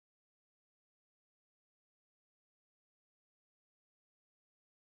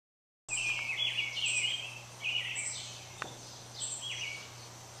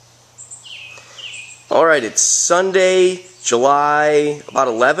Alright, it's Sunday, July about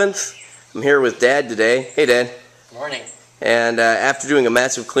 11th. I'm here with Dad today. Hey Dad. Good morning. And after doing a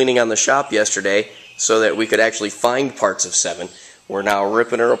massive cleaning on the shop yesterday so that we could actually find parts of 7, we're now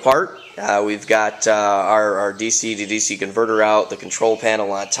ripping her apart. We've got our DC to DC converter out, the control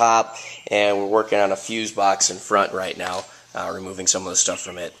panel on top, and we're working on a fuse box in front right now, removing some of the stuff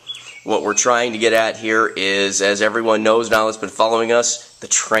from it. What we're trying to get at here is, as everyone knows now that's been following us, the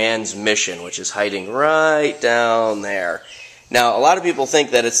transmission, which is hiding right down there. Now, a lot of people think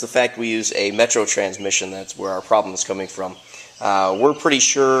that it's the fact we use a Metro transmission that's where our problem is coming from. We're pretty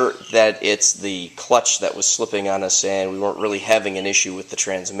sure that it's the clutch that was slipping on us and we weren't really having an issue with the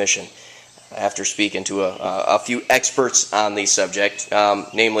transmission. After speaking to a few experts on the subject,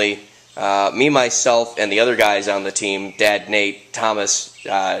 namely me, myself, and the other guys on the team, Dad, Nate, Thomas,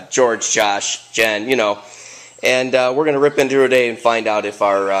 George, Josh, Jen, you know, and we're going to rip into her today and find out if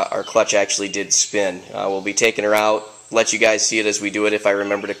our clutch actually did spin. We'll be taking her out, let you guys see it as we do it if I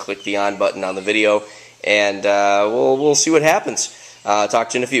remember to click the on button on the video, and we'll see what happens. Talk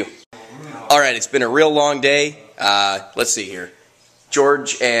to you in a few. Alright, it's been a real long day. Let's see here.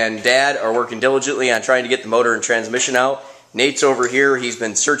 George and Dad are working diligently on trying to get the motor and transmission out. Nate's over here. He's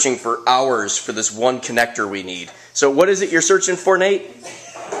been searching for hours for this one connector we need. So what is it you're searching for, Nate?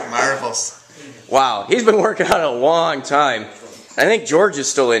 Marbles. Wow, he's been working on it a long time. I think George is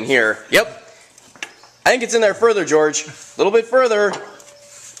still in here. Yep. I think it's in there further, George. A little bit further.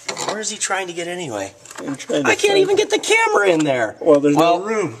 Where is he trying to get anyway? I can't even get the camera in there. Well, there's no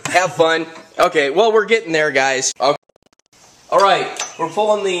room. Have fun. Okay, well, we're getting there, guys. Okay. Alright, we're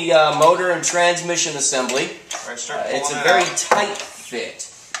pulling the motor and transmission assembly. It's a very tight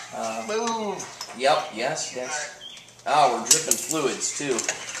fit. Yep, yes. Oh, we're dripping fluids, too.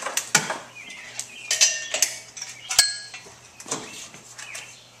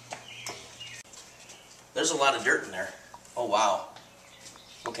 There's a lot of dirt in there. Oh, wow.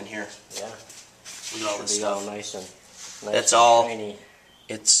 Look in here. Yeah. Look at all this stuff. stuff. All nice and That's all. shiny.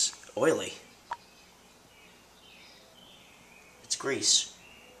 It's oily. It's grease.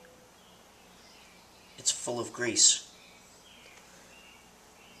 It's full of grease.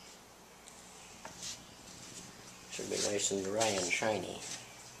 Should be nice and dry and shiny.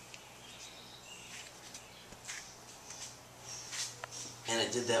 And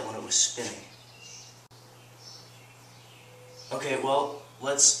it did that when it was spinning. Okay, well,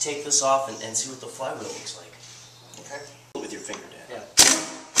 let's take this off and see what the flywheel looks like. Okay. With your finger, Dad. Yeah.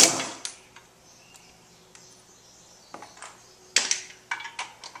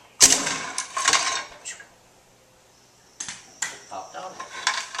 Popped out.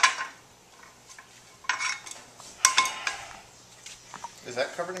 Is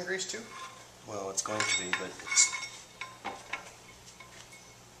that covered in grease too? Well, it's going to be, but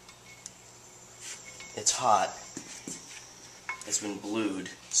it's hot. It's been blued.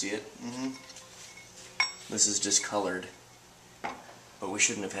 See it? Mm-hmm. This is discolored. But we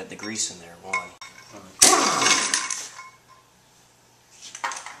shouldn't have had the grease in there, one.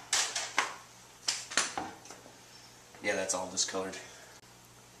 Yeah, that's all discolored.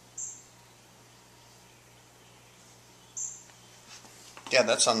 Yeah,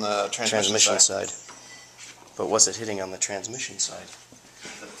 that's on the transmission side. But what's it hitting on the transmission side?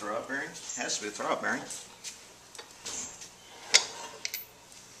 The throw-up bearing? Has to be a throw-up bearing.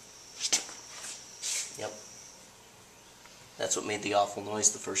 Yep. That's what made the awful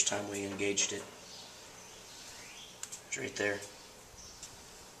noise the first time we engaged it. It's right there.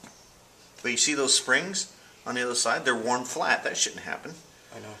 But you see those springs on the other side? They're worn flat. That shouldn't happen.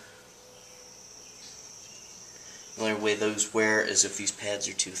 I know. The only way those wear is if these pads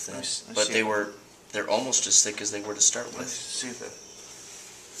are too thin. But they're almost as thick as they were to start with. Let's see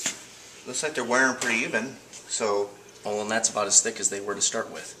looks like they're wearing pretty even. So. Oh, and that's about as thick as they were to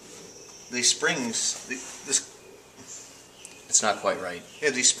start with. These springs, it's not quite right. Yeah,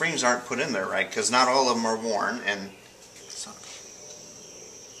 these springs aren't put in there right because not all of them are worn and.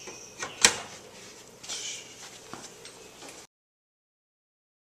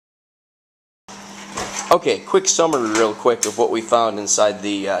 Okay, quick summary real quick of what we found inside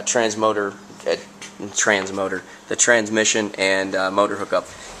the the transmission and motor hookup.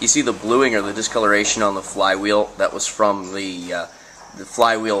 You see the bluing or the discoloration on the flywheel? That was from the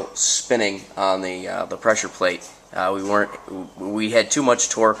flywheel spinning on the pressure plate. We had too much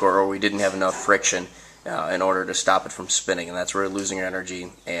torque or we didn't have enough friction in order to stop it from spinning, and that's where we're losing our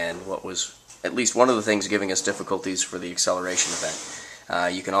energy and what was at least one of the things giving us difficulties for the acceleration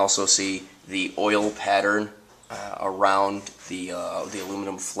event. You can also see the oil pattern around the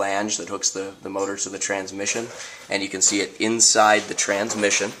aluminum flange that hooks the motor to the transmission, and you can see it inside the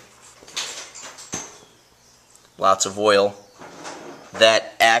transmission. lots of oil.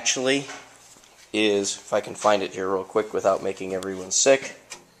 That actually is, if I can find it here real quick without making everyone sick,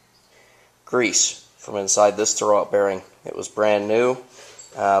 grease from inside this throwout bearing. It was brand new.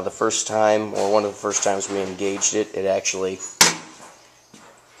 The first time, or one of the first times we engaged it, it actually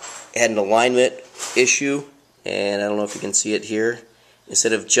had an alignment issue, and I don't know if you can see it here.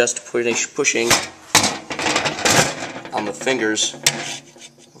 Instead of just pushing on the fingers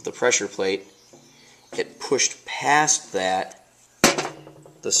of the pressure plate, it pushed past that.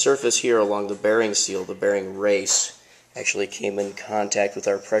 The surface here along the bearing seal, the bearing race, actually came in contact with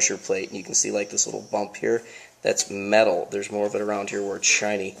our pressure plate, and you can see like this little bump here. That's metal. There's more of it around here where it's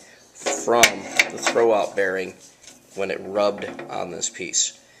shiny from the throwout bearing when it rubbed on this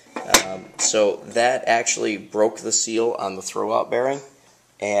piece. So that actually broke the seal on the throwout bearing,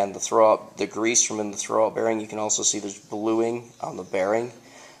 and the grease from in the throwout bearing. You can also see there's bluing on the bearing.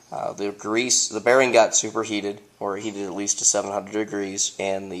 The bearing got superheated, or heated at least to 700 degrees,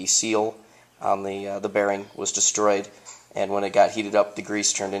 and the seal on the bearing was destroyed. And when it got heated up, the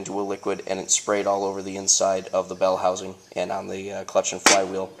grease turned into a liquid, and it sprayed all over the inside of the bell housing and on the clutch and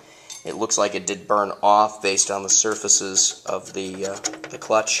flywheel. It looks like it did burn off based on the surfaces of the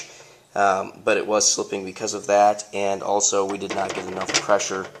clutch, but it was slipping because of that, and also we did not get enough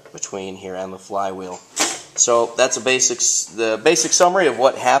pressure between here and the flywheel. So that's the basic summary of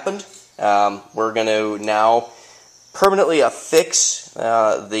what happened. We're going to now permanently affix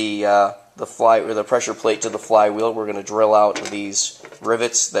the pressure plate to the flywheel. We're going to drill out these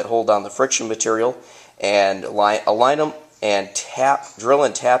rivets that hold on the friction material and align them and drill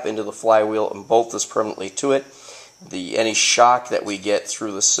and tap into the flywheel and bolt this permanently to it. Any shock that we get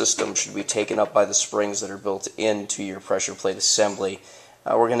through the system should be taken up by the springs that are built into your pressure plate assembly.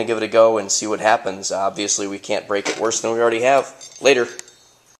 We're going to give it a go and see what happens. Obviously, we can't break it worse than we already have. Later.